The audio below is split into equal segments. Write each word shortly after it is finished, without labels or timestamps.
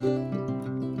Hi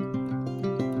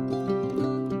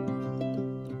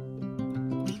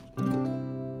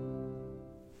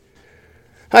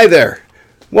there.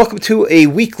 Welcome to a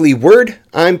weekly word.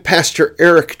 I'm Pastor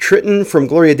Eric Tritton from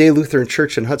Gloria Dei Lutheran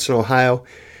Church in Hudson, Ohio.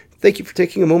 Thank you for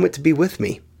taking a moment to be with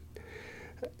me.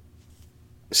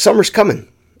 Summer's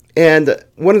coming, and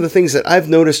one of the things that I've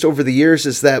noticed over the years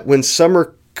is that when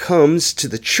summer comes to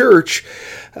the church,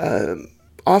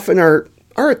 often our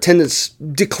attendance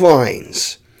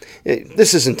declines.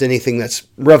 This isn't anything that's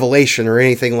revelation or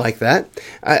anything like that.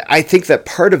 I think that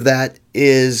part of that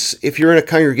is if you're in a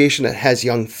congregation that has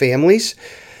young families,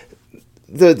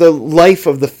 the life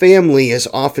of the family is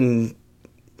often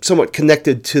somewhat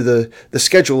connected to the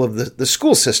schedule of the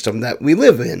school system that we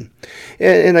live in.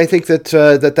 And I think that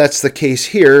that's the case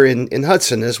here in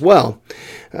Hudson as well.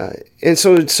 And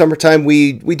so in summertime,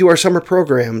 we do our summer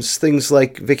programs, things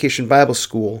like Vacation Bible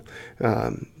School.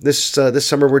 This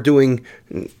summer, we're doing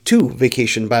 2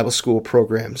 Vacation Bible School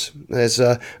programs. As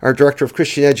our Director of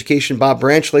Christian Education, Bob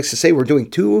Branch, likes to say, we're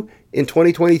doing 2 in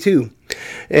 2022.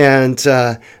 And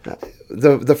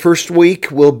the first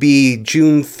week will be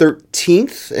June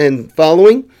 13th and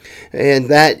following. And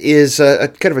that is a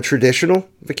kind of a traditional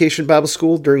Vacation Bible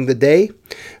School during the day.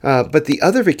 But the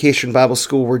other Vacation Bible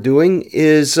School we're doing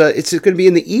is it's going to be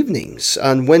in the evenings,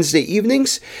 on Wednesday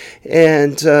evenings,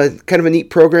 and kind of a neat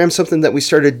program, something that we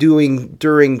started doing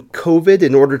during COVID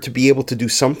in order to be able to do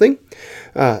something.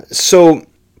 So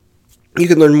you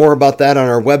can learn more about that on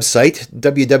our website,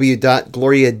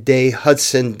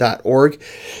 www.gloriadeihudson.org.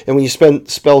 And when you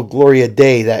spell Gloria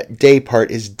Dei, that day part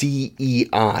is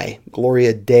D-E-I,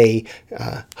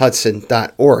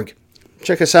 gloriadeihudson.org.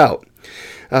 Check us out.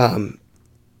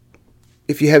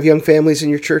 If you have young families in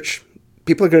your church,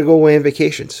 people are going to go away on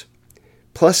vacations.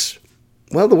 Plus,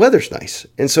 well, the weather's nice.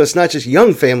 And so it's not just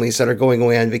young families that are going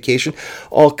away on vacation.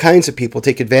 All kinds of people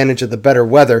take advantage of the better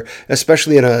weather,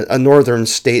 especially in a northern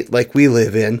state like we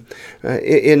live in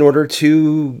order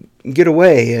to get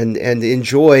away and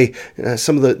enjoy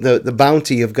some of the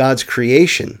bounty of God's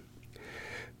creation.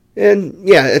 And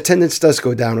yeah, attendance does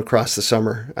go down across the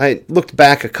summer. I looked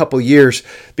back a couple years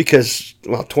because,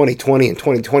 well, 2020 and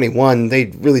 2021, they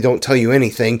really don't tell you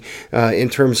anything in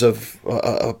terms of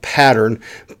a pattern.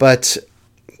 But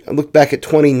I looked back at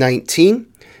 2019,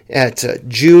 at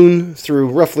June through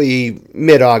roughly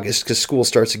mid-August, because school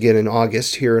starts again in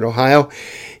August here in Ohio,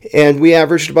 and we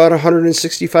averaged about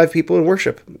 165 people in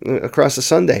worship across a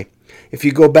Sunday. If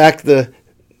you go back the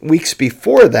weeks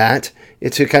before that,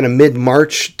 it's a kind of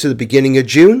mid-March to the beginning of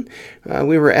June,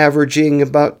 we were averaging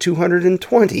about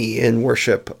 220 in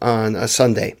worship on a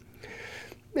Sunday.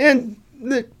 And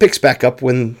it picks back up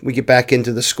when we get back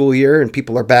into the school year and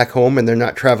people are back home and they're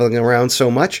not traveling around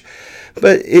so much.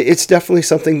 But it's definitely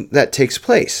something that takes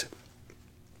place.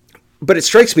 But it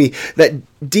strikes me that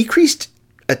decreased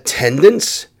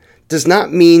attendance does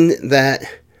not mean that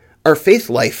our faith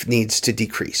life needs to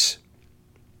decrease.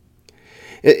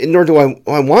 Nor do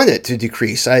I want it to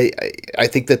decrease. I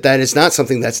think that is not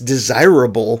something that's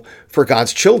desirable for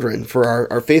God's children,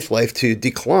 for our faith life to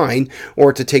decline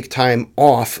or to take time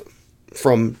off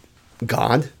from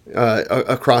God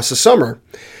across the summer.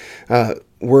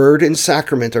 Word and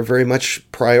sacrament are very much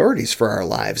priorities for our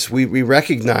lives. We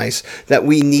recognize that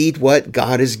we need what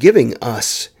God is giving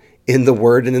us in the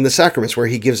Word and in the sacraments, where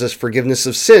He gives us forgiveness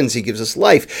of sins, He gives us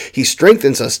life, He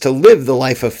strengthens us to live the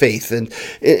life of faith, and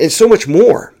so much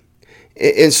more.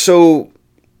 And so,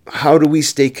 how do we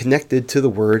stay connected to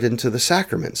the Word and to the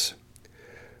sacraments?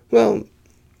 Well,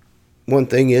 one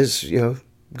thing is,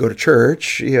 go to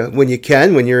church when you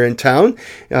can, when you're in town.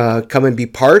 Come and be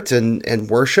part and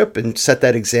worship and set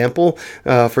that example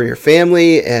for your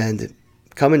family, and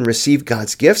come and receive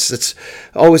God's gifts. It's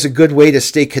always a good way to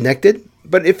stay connected.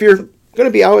 But if you're going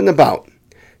to be out and about,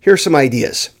 here are some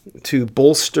ideas to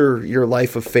bolster your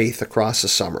life of faith across the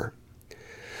summer.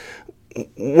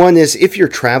 One is, if you're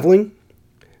traveling,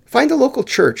 find a local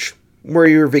church where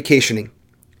you're vacationing.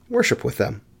 Worship with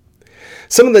them.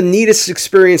 Some of the neatest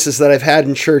experiences that I've had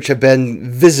in church have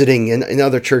been visiting in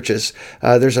other churches.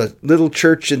 There's a little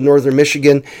church in northern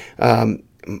Michigan.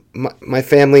 My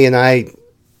family and I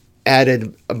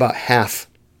added about half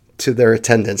to their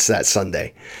attendance that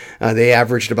Sunday. They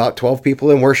averaged about 12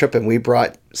 people in worship, and we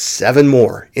brought 7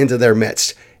 more into their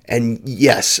midst. And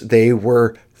yes, they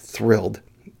were thrilled.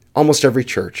 Almost every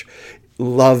church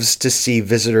loves to see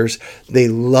visitors. They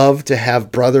love to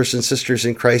have brothers and sisters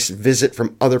in Christ visit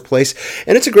from other places.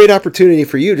 And it's a great opportunity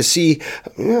for you to see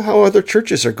how other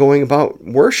churches are going about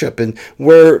worship and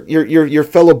where your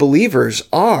fellow believers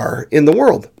are in the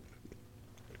world.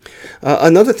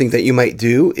 Another thing that you might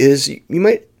do is you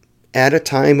might add a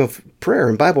time of prayer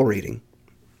and Bible reading.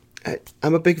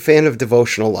 I'm a big fan of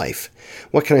devotional life.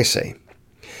 What can I say?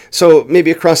 So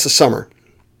maybe across the summer,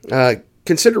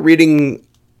 consider reading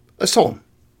a psalm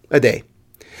a day,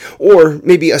 or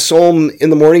maybe a psalm in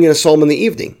the morning and a psalm in the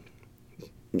evening.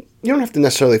 You don't have to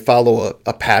necessarily follow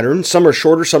a pattern. Some are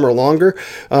shorter, some are longer.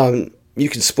 You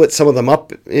can split some of them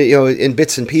up, in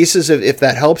bits and pieces if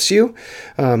that helps you.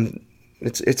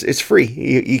 It's free.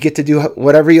 You get to do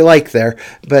whatever you like there,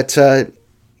 but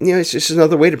it's just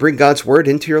another way to bring God's word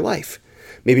into your life.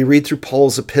 Maybe read through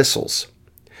Paul's epistles.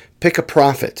 Pick a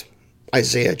prophet.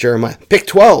 Isaiah, Jeremiah. Pick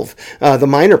 12, the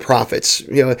minor prophets.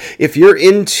 If you're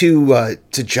into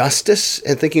to justice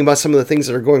and thinking about some of the things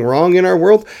that are going wrong in our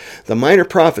world, the minor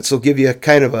prophets will give you a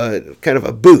kind of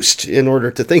a boost in order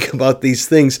to think about these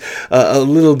things a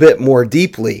little bit more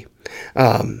deeply.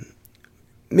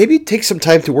 Maybe take some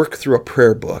time to work through a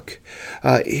prayer book.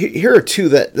 Here are two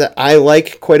that I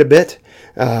like quite a bit.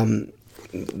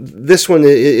 This one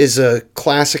is a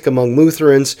classic among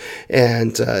Lutherans,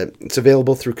 and it's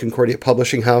available through Concordia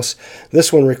Publishing House.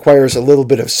 This one requires a little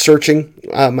bit of searching.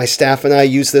 My staff and I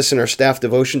use this in our staff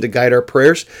devotion to guide our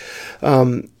prayers,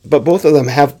 but both of them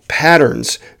have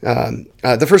patterns.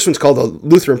 The first one's called a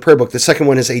Lutheran Prayer Book. The second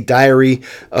one is a Diary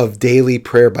of Daily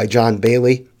Prayer by John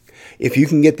Bailey. If you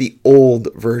can get the old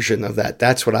version of that,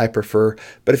 that's what I prefer.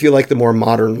 But if you like the more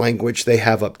modern language, they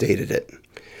have updated it.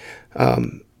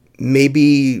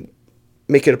 Maybe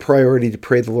make it a priority to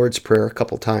pray the Lord's Prayer a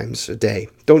couple times a day.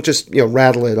 Don't just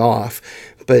rattle it off,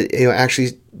 but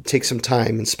actually take some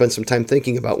time and spend some time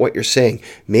thinking about what you're saying.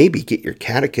 Maybe get your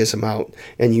catechism out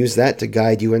and use that to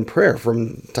guide you in prayer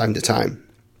from time to time.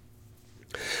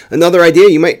 Another idea,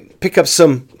 you might pick up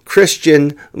some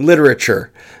Christian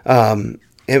literature. And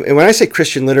when I say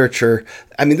Christian literature,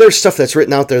 I mean there's stuff that's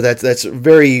written out there that's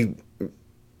very,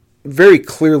 very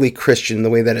clearly Christian in the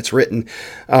way that it's written,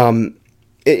 and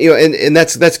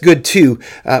that's good too.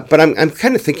 But I'm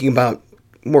kind of thinking about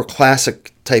more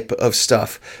classic type of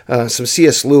stuff. Some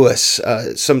C.S. Lewis,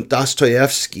 some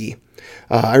Dostoevsky.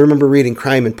 I remember reading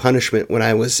Crime and Punishment when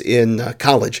I was in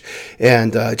college,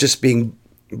 and just being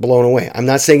blown away. I'm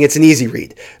not saying it's an easy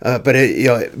read, but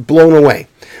blown away.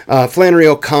 Flannery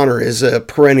O'Connor is a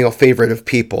perennial favorite of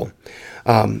people.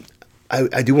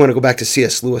 I do want to go back to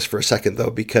C.S. Lewis for a second,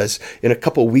 though, because in a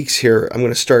couple weeks here, I'm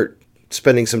going to start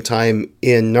spending some time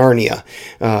in Narnia,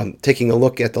 taking a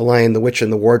look at The Lion, the Witch,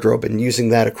 and the Wardrobe, and using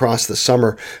that across the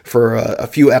summer for a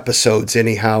few episodes,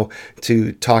 anyhow,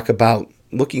 to talk about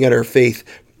looking at our faith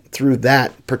through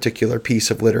that particular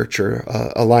piece of literature,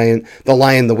 The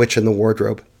Lion, the Witch, and the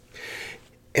Wardrobe.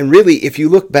 And really, if you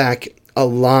look back, a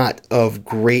lot of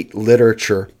great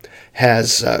literature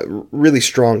has really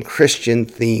strong Christian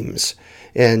themes,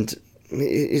 and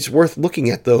it's worth looking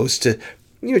at those to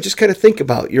just kind of think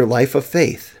about your life of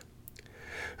faith.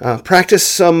 Practice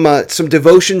some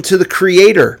devotion to the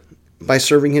Creator by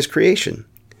serving His creation.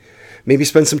 Maybe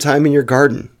spend some time in your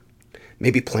garden.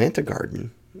 Maybe plant a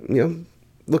garden.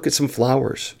 Look at some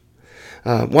flowers.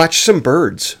 Watch some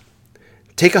birds.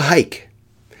 Take a hike.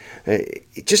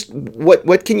 Just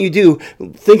what can you do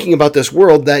thinking about this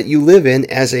world that you live in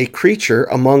as a creature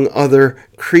among other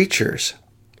creatures?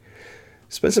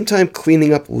 Spend some time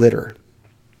cleaning up litter.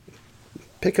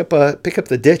 Pick up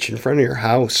the ditch in front of your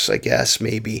house, I guess,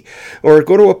 maybe, or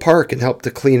go to a park and help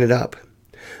to clean it up.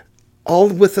 All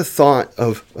with the thought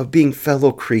of being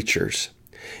fellow creatures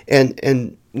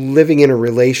and living in a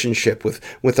relationship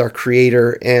with our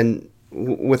Creator and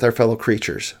with our fellow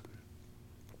creatures.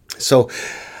 So,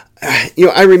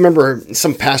 I remember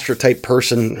some pastor-type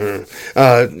person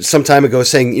some time ago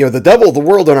saying, the devil, the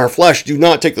world, and our flesh do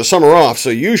not take the summer off,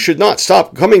 so you should not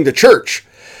stop coming to church.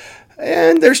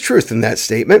 And there's truth in that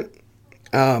statement.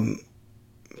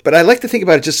 But I like to think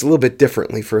about it just a little bit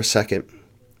differently for a second.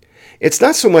 It's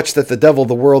not so much that the devil,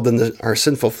 the world, and our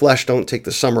sinful flesh don't take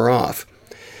the summer off.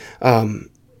 But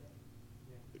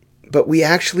we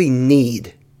actually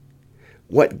need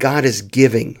what God is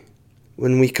giving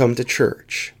when we come to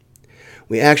church.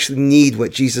 We actually need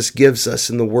what Jesus gives us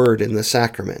in the Word and the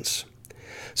sacraments.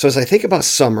 So as I think about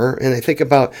summer and I think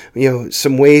about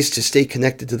some ways to stay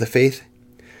connected to the faith,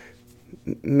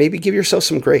 maybe give yourself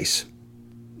some grace,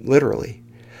 literally.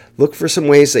 Look for some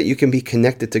ways that you can be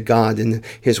connected to God in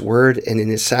His Word and in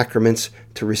His sacraments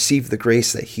to receive the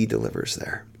grace that He delivers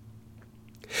there.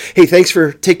 Hey, thanks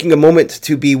for taking a moment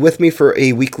to be with me for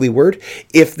a weekly word.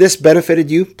 If this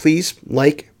benefited you, please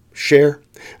like, share.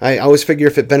 I always figure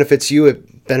if it benefits you,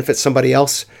 it benefits somebody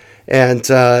else. And,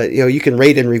 you can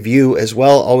rate and review as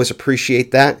well. Always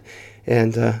appreciate that.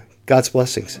 And God's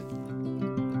blessings.